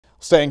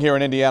Staying here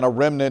in Indiana,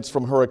 remnants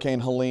from Hurricane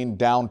Helene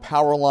downed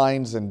power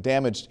lines and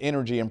damaged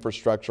energy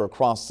infrastructure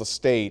across the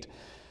state.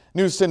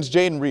 News 10's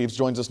Jaden Reeves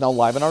joins us now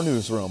live in our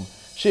newsroom.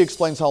 She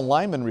explains how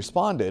linemen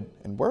responded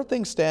and where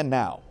things stand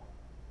now.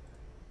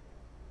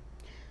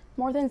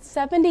 More than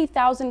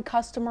 70,000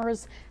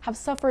 customers have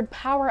suffered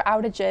power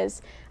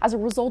outages as a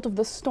result of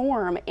the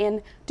storm,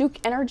 and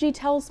Duke Energy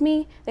tells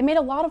me they made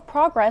a lot of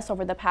progress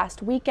over the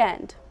past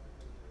weekend.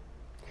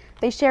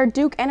 They shared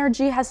Duke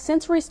Energy has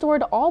since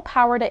restored all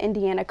power to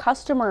Indiana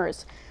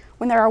customers.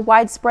 When there are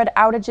widespread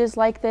outages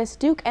like this,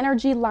 Duke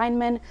Energy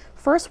linemen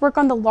first work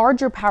on the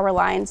larger power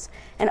lines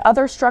and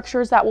other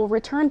structures that will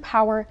return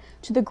power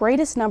to the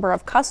greatest number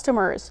of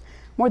customers.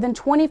 More than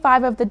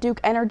 25 of the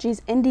Duke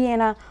Energy's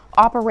Indiana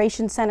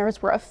operation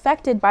centers were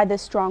affected by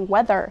this strong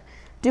weather.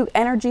 Duke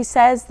Energy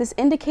says this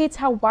indicates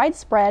how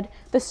widespread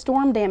the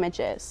storm damage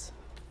is.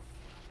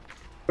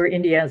 We're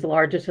Indiana's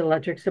largest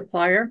electric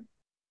supplier.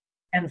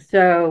 And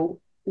so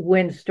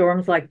when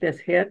storms like this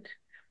hit,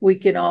 we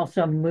can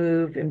also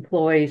move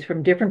employees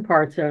from different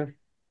parts of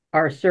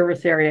our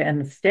service area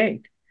and the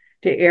state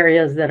to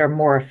areas that are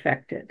more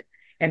affected.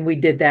 And we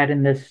did that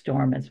in this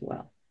storm as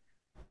well.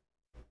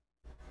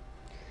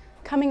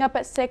 Coming up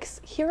at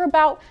 6, hear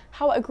about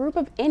how a group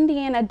of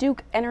Indiana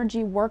Duke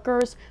Energy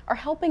workers are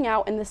helping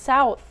out in the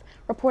South.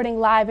 Reporting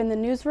live in the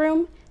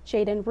newsroom,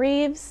 Jaden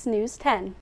Reeves, News 10.